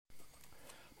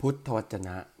พุทธวจน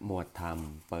ะ หมวดธรรม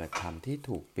เปิดธรรมที่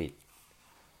ถูกปิด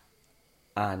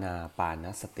อานาปาน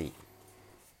สติ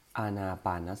อานาป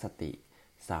านสติ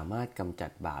สามารถกำจั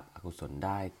ดบาปอกุศลไ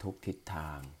ด้ทุกทิศทา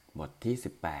ง บทที่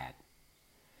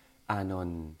 18 อานน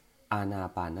ท์อานา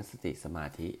ปานสติสมา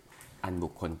ธิ อันบุ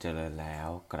คคลเจริญแล้ว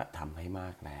กระทำให้มา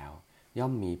กแล้ว ย่อ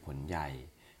มมีผลใหญ่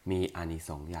มีอานิส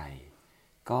งส์ใหญ่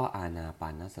ก็อานาปา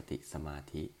นสติสมา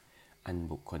ธิ อัน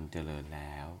บุคคลเจริญแ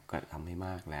ล้วกระทำให้ม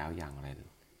ากแล้วอย่าง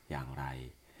ไร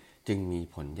จึงมี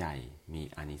ผลใหญ่ มี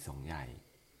อานิสงส์ใหญ่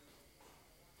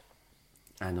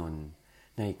อานนท์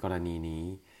ในกรณีนี้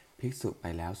ภิกษุไป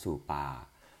แล้วสู่ป่า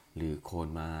หรือโคน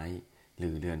ไม้หรื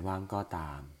อเรือนว่างก็ต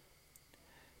าม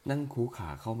นั่งคูขา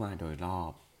เข้ามาโดยรอ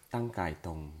บตั้งกายต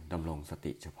รงดำรงส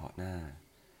ติเฉพาะหน้า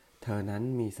เธอนั้น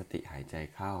มีสติหายใจ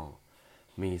เข้า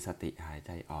มีสติหายใ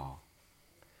จออก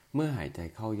เมื่อหายใจ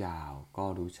เข้ายาวก็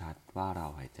รู้ชัดว่าเรา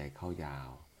หายใจเข้ายาว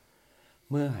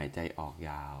เมื่อหายใจออก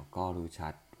ยาวก็รู้ชั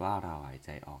ดว่าเราหายใจ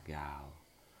ออกยาว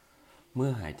เมื่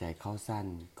อหายใจเข้าสั้น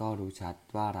ก็รู้ชัด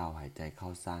ว่าเราหายใจเข้า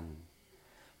สั้น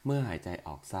เมื่อหายใจอ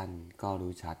อกสั้นก็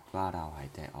รู้ชัดว่าเราหาย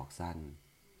ใจออกสั้น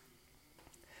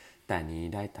แต่นี้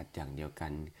ได้ตัดอย่างเดียวกั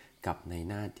นกับใน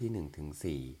หน้า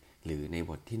ที่ 1-4 หรือใน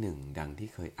บทที่ 1 ดังที่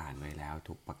เคยอ่านไว้แล้ว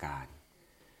ทุกประการ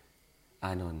อ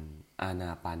านนท์อาน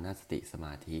าปานสติสม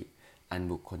าธิอัน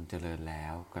บุคคลเจริญแล้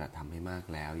วกระทำให้มาก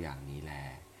แล้วอย่างนี้แล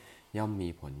ย่อมมี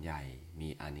ผลใหญ่มี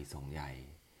อานิสงส์ใหญ่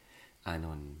อาน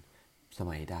นท์ส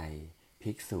มัยใด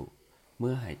ภิกษุเ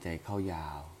มื่อหายใจเข้ายา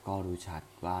วก็รู้ชัด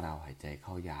ว่าเราหายใจเ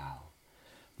ข้ายาว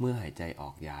เมื่อหายใจอ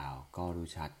อกยาวก็รู้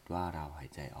ชัดว่าเราหาย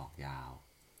ใจออกยาว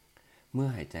เมื่อ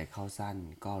หายใจเข้าสั้น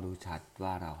ก็รู้ชัดว่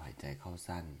าเราหายใจเข้า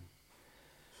สั้น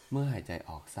เมื่อหายใจ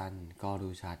ออกสั้นก็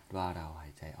รู้ชัดว่าเราหา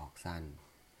ยใจออกสั้น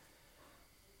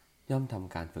ย่อมท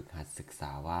ำการฝึกหัดศึกษ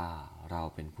าว่าเรา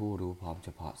เป็นผู้รู้พร้อมเฉ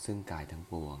พาะซึ่งกายทั้ง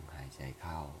ปวงหายใจเ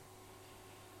ข้า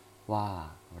ว่า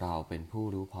เราเป็นผู้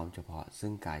รู้พร้อมเฉพาะซึ่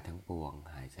งกายทั้งปวง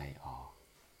หายใจออก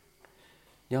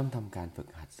ย่อมทำการฝึก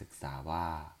หัดศึกษาว่า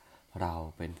เรา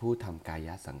เป็นผู้ทำกาย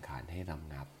สังขารให้ร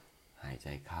ำงับหายใจ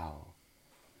เข้า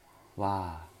ว่า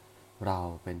เรา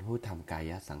เป็นผู้ทำกา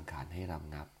ยสังขารให้ร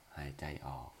ำงับหายใจอ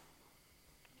อก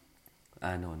อ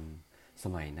านนท์ส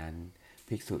มัยนั้น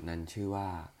ภิกษุนั้นชื่อว่า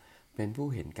เป็นผู้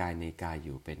เห็นกายในกายอ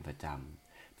ยู่เป็นประจ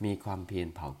ำมีความเพียร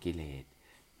เผากิเลส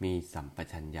มีสัมป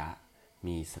ชัญญะ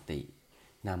มีสติ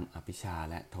นำอภิชา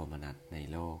และโทมนัสใน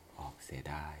โลกออกเสีย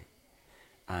ได้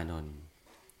อานนท์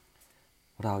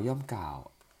เราย่อมกล่าว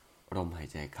ลมหาย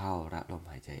ใจเข้าและลม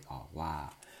หายใจออกว่า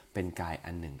เป็นกาย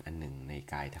อันหนึ่งใน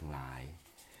กายทั้งหลาย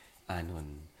อานน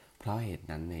ท์เพราะเหตุ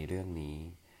นั้นในเรื่องนี้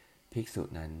ภิกษุ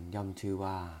นั้นย่อมชื่อ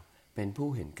ว่าเป็นผู้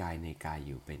เห็นกายในกายอ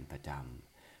ยู่เป็นประจ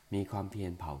ำมีความเพีย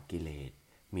รเผากิเลส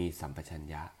มีสัมปชัญ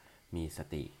ญะมีส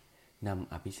ติน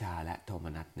ำอภิชาและโทม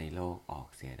นัสในโลกออก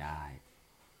เสียได้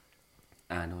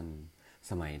อานนท์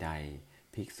สมัยใด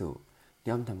ภิกษุ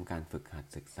ย่อมทำการฝึกหัด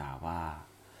ศึกษาว่า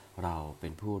เราเป็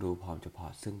นผู้รู้พร้อมเฉพา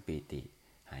ะซึ่งปีติ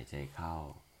หายใจเข้า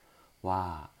ว่า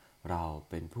เรา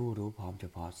เป็นผู้รู้พร้อมเฉ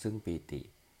พาะซึ่งปีติ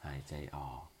หายใจอ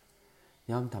อก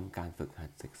ย่อมทำการฝึกหั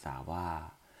ดศึกษาว่า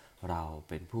เรา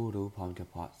เป็นผู้รู้พร้อมเฉ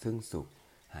พาะซึ่งสุข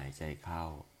หายใจเข้า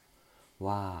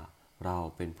ว่าเรา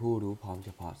เป็นผู้รู้พร้อมเฉ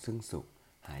พาะซึ่งสุข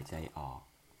หายใจออก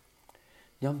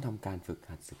ย่อมทำการฝึก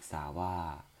หัดศึกษาว่า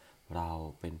เรา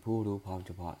เป็นผู้รู้พร้อมเ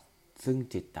ฉพาะซึ่ง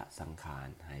จิตตสังขาร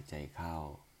หายใจเข้า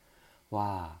ว่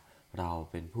าเรา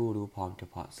เป็นผู้รู้พร้อมเฉ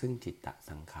พาะซึ่งจิตต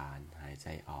สังขารหายใจ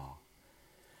ออก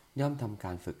ย่อมทำก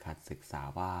ารฝึกหัดศึกษา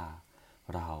ว่า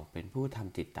เราเป็นผู้ท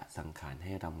ำจิตตสังขารใ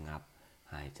ห้รำงับ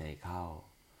หายใจเข้า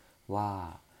ว่า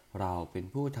เราเป็น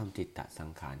ผู้ทำจิตตสั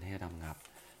งขารให้รำงับ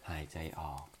หายใจอ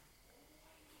อก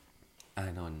อา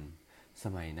นนท์ส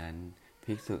มัยนั้น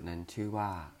ภิกษุนั้นชื่อว่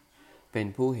าเป็น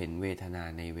ผู้เห็นเวทนา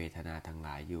ในเวทนาทั้งหล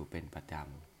ายอยู่เป็นประจ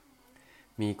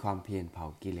ำมีความเพียรเผา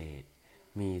กิเลส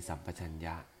มีสัมปชัญญ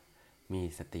ะมี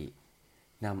สติ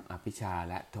นำอภิชา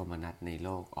และโทมนัสในโล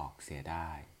กออกเสียได้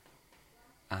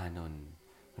อานนท์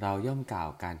เราย่อมกล่าว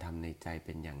การทำในใจเ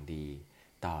ป็นอย่างดี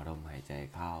ต่อลมหายใจ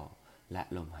เข้าและ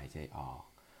ลมหายใจออก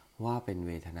ว่าเป็นเ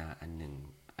วทนาอันห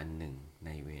นึ่งใน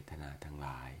เวทนาทั้งหล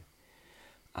าย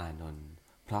อานนท์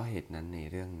เพราะเหตุนั้นใน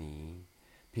เรื่องนี้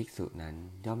ภิกษุนั้น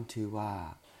ย่อมชื่อว่า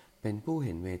เป็นผู้เ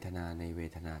ห็นเวทนาในเว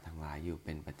ทนาทั้งหลายอยู่เ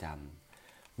ป็นประจ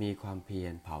ำมีความเพีย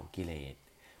รเผากิเลส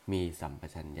มีสัมป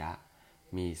ชัญญะ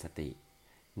มีสติ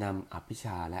นำอภิช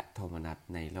าและโทมนัส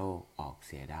ในโลกออกเ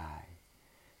สียได้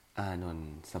อานน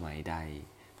ท์สมัยใด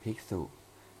ภิกษุ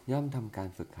ย่อมทำการ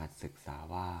ฝึกหัดศึกษา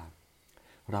ว่า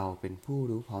เราเป็นผู้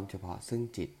รู้พร้อมเฉพาะซึ่ง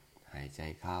จิตหายใจ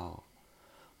เข้า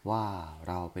ว่า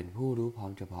เราเป็นผู้รู้พร้อ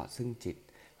มเฉพาะซึ่งจิต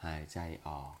หายใจอ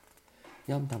อก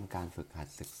ย่อมทำการฝึกหัด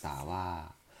ศึกษาว่า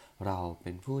เราเ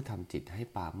ป็นผู้ทำจิตให้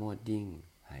ปราโมทย์ยิ่ง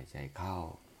หายใจเข้า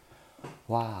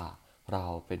ว่าเรา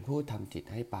เป็นผู้ทำจิต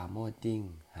ให้ปราโมทย์ยิ่ง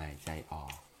หายใจออ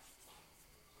ก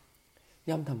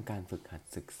ย่อมทำการฝึกหัด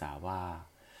ศึกษาว่า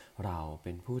เราเ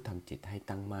ป็นผู้ทำจิตให้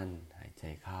ตั้งมั่นหายใจ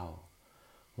เข้า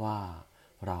ว่า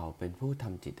เราเป็นผู้ท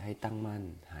ำจิตให้ตั้งมั่น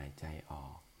หายใจออ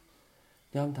ก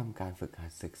ย่อมทำการฝึกหั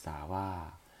ดศึกษาว่า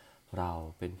เรา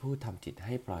เป็นผู้ทำจิตใ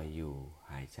ห้ปล่อยอยู่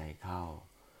หายใจเข้า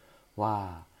ว่า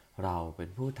เราเป็น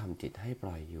ผู้ทำจิตให้ป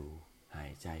ล่อยอยู่หา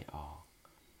ยใจออก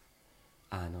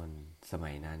อานนท์ส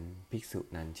มัยนั้นภิกษุ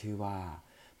นั้นชื่อว่า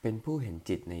เป็นผู้เห็น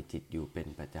จิตในจิตอยู่เป็น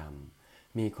ประจ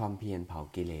ำมีความเพียรเผา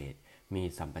กิเลสมี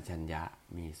สัมปชัญญะ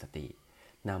มีสติ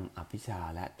นำอภิชฌา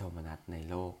และโทมนัสใน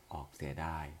โลกออกเสียไ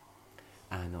ด้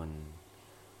อานนท์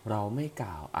เราไม่ก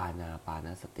ล่าวอานาปาน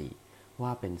สติว่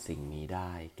าเป็นสิ่งมีไ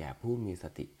ด้แก่ผู้มีส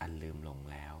ติอันลืมหลง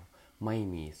แล้วไม่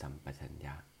มีสัมปชัญญ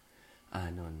ะอา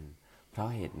นนท์เพราะ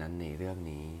เหตุนั้นในเรื่อง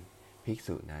นี้ภิก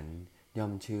ษุนั้นย่อ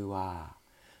มชื่อว่า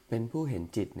เป็นผู้เห็น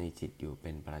จิตในจิตอยู่เ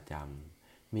ป็นประจ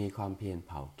ำมีความเพียรเ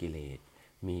ผากิเลส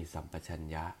มีสัมปชัญ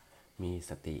ญะมี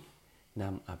สติน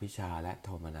ำอภิชฌาและโท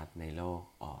มนัสในโลก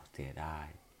ออกเสียได้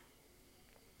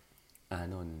อา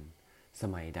นนท์ส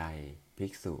มัยใดภิ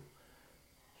กษุ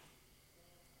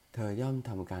เธอย่อมท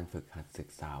ำการฝึกหัดศึก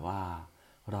ษาว่า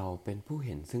เราเป็นผู้เ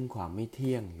ห็นซึ่งความไม่เ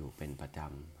ที่ยงอยู่เป็นประจ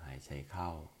ำหายใจเข้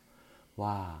า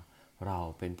ว่าเรา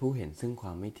เป็นผู้เห็นซึ่งคว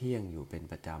ามไม่เที่ยงอยู่เป็น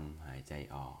ประจำหายใจ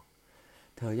ออก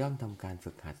เธอย่อมทำการ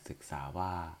ฝึกหัดศึกษาว่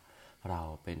าเรา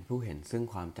เป็นผู้เห็นซึ่ง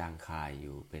ความจางคายอ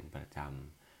ยู่เป็นประจ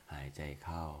ำหายใจเ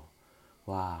ข้า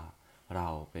ว่าเรา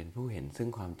เป็นผู้เห็นซึ่ง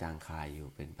ความจางคายอยู่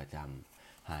เป็นประจ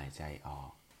ำหายใจออ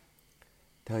ก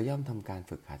เธอย่อมทำการ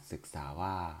ฝึกหัดศึกษา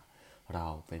ว่าเรา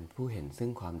เป็นผู้เห็นซึ่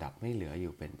งความดับไม่เหลืออ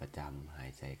ยู่เป็นประจำหา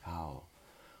ยใจเข้า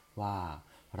ว่า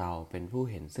เราเป็นผู้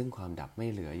เห็นซึ่งความดับไม่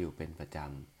เหลืออยู่เป็นประจ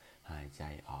ำหายใจ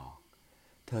ออก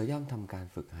เธอย่อมทำการ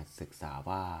ฝึกหัดศึกษา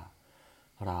ว่า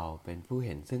เราเป็นผู้เ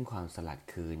ห็นซึ่งความสลัด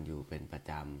คืนอยู่เป็นประ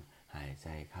จำหายใจ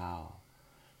เข้า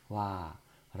ว่า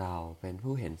เราเป็น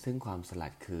ผู้เห็นซึ่งความสลั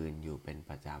ดคืนอยู่เป็น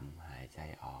ประจำหายใจ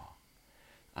ออก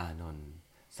อานนท์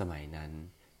สมัยนั้น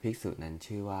ภิกษุนั้น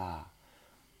ชื่อว่า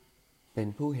เป็น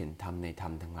ผู้เห็นธรรมในธร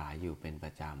รมทั้งหลายอยู่เป็นป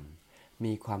ระจำ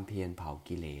มีความเพียรเผา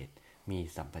กิเลสมี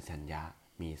สัมปชัญญะ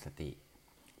มีสติ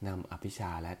นำอภิชฌ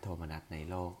าและโทมนัสใน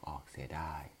โลกออกเสียไ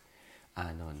ด้อา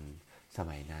นนท์ส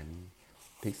มัยนั้น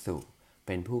ภิกษุเ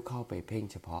ป็นผู้เข้าไปเพ่ง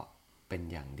เฉพาะเป็น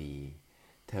อย่างดี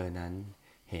เธอนั้น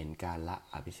เห็นการละ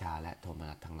อภิชฌาและโทม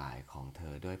นัสทั้งหลายของเธ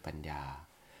อด้วยปัญญา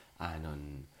อานน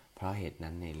ท์เพราะเหตุ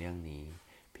นั้นในเรื่องนี้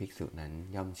ภิกษุนั้น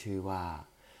ย่อมชื่อว่า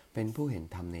เป็นผู้เห็น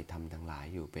ธรรมในธรรมทั้งหลาย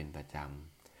อยู่เป็นประจ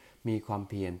ำมีความ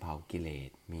เพียรเผากิเลส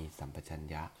มีสัมปชัญ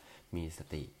ญะมีส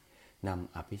ติน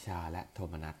ำอภิชฌาและโท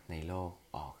มนัสในโลก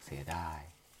ออกเสียได้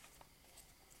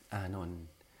อานนท์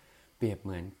เปรียบเห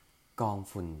มือนกอง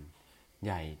ฝุ่นใ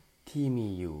หญ่ที่มี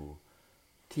อยู่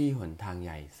ที่หนทางใ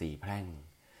หญ่4 แพร่ง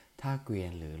ถ้าเกวีย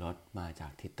นหรือรถมาจา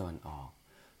กทิศตะวันออก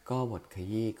ก็บดข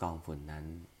ยี้กองฝุ่นนั้น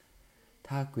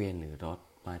ถ้าเกวียนหรือรถ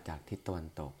มาจากทิศตะวัน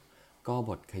ตกก็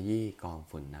บดขยี้กอง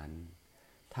ฝุ่นนั้น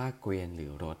ถ้าเกวียนหรื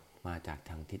อรถมาจาก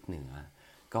ทางทิศเหนือ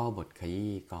ก็บดข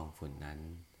ยี้กองฝุ่นนั้น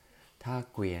ถ้า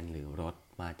เกวียนหรือรถ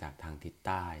มาจากทางทิศใ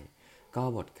ต้ก็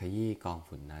บดขยี้กอง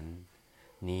ฝุ่นนั้น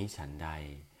นี้ฉันใด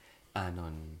อาน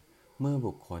นท์เมื่อ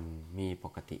บุคคลมีป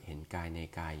กติเห็นกายใน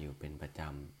กายอยู่เป็นประจ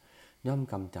ำย่อม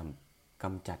กำ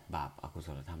จัดบาปอกุศ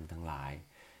ลธรรมทั้งหลาย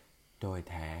โดย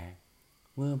แท้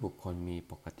เมื่อบุคคลมี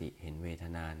ปกติเห็นเวท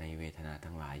นาในเวทนา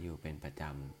ทั้งหลายอยู่เป็นประจ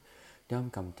ำย่อม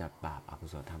กำจัดบาปอกุ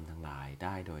ศลธรรมทั้งหลายไ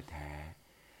ด้โดยแท้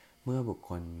เมื่อบุค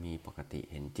คลมีปกติ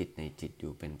เห็นจิตในจิตอ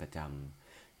ยู่เป็นประจ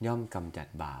ำย่อมกำจัด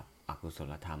บาปอกุศ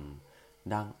ลธรรม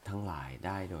ทั้งหลายไ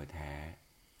ด้โดยแท้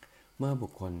เมื่อบุ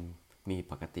คคลมี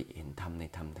ปกติเห็นธรรมใน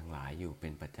ธรรมทั้งหลายอยู่เป็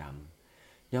นประจ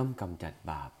ำย่อมกำจัด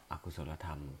บาปอกุศลธ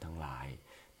รรมทั้งหลาย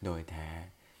โดยแท้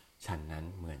ฉันนั้น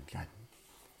เหมือนกัน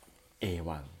เอ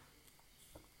วัง